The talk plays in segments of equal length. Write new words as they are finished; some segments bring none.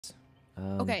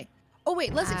Okay. Oh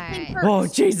wait, let's explain Alright. first. Oh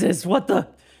Jesus! What the?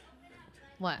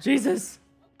 What? Jesus!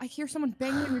 I hear someone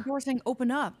banging on your door saying,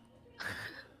 "Open up." Oh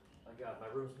my God, my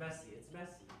room's messy. It's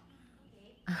messy.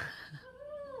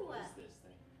 What is this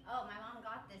thing? Oh, my mom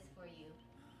got this for you.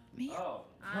 Me? Oh,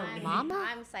 Mama?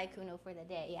 I'm Sykkuno for the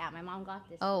day. Yeah, my mom got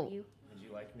this Oh. for you. Would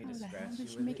you like me How to the hell scratch did you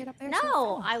she with make it it? up there? No,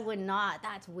 so fast? I would not.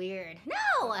 That's weird.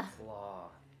 No! Claw.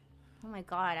 Oh my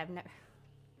god, I've never...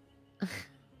 What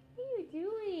are you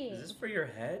doing? Is this for your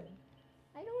head?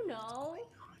 I don't know.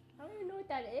 I don't even know what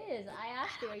that is. I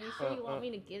asked her, are you sure you want me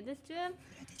to give this to him?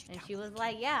 And she was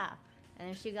like, yeah. And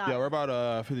then she got... Yeah, we're about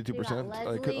 52%.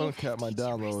 I could Leslie, uncap my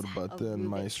download, but a then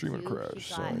my Rubik's streamer Cube. crashed,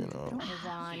 She so got you know.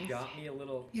 Yvonne. You got me a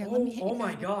little. Yeah, let me hit oh you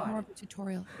my guys with more God! of a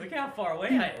tutorial. Look how far away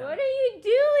I am. What are you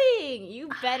doing? You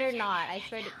better not. I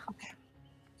swear to... Okay.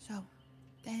 So,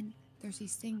 then there's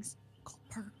these things called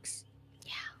perks.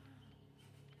 Yeah.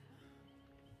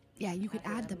 Yeah, you could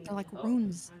add them. They're like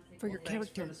runes for your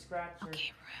character.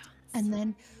 Okay. And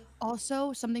then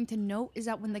also something to note is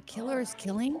that when the killer is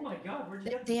killing, Oh my God, where'd you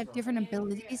get they this have from? different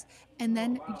abilities. And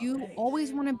then you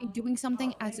always want to be doing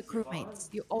something as the crewmates.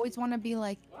 You always want to be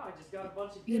like, Wow, I just got a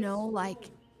bunch of you gifts. know, like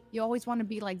you always want to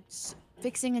be like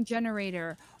fixing a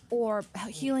generator or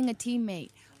healing a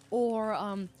teammate or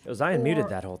It was I unmuted or-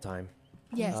 that whole time.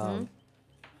 yes.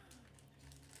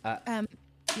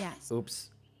 Yes. Oops.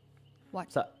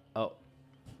 What? So, oh.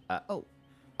 Oh.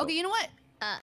 Okay, you know what?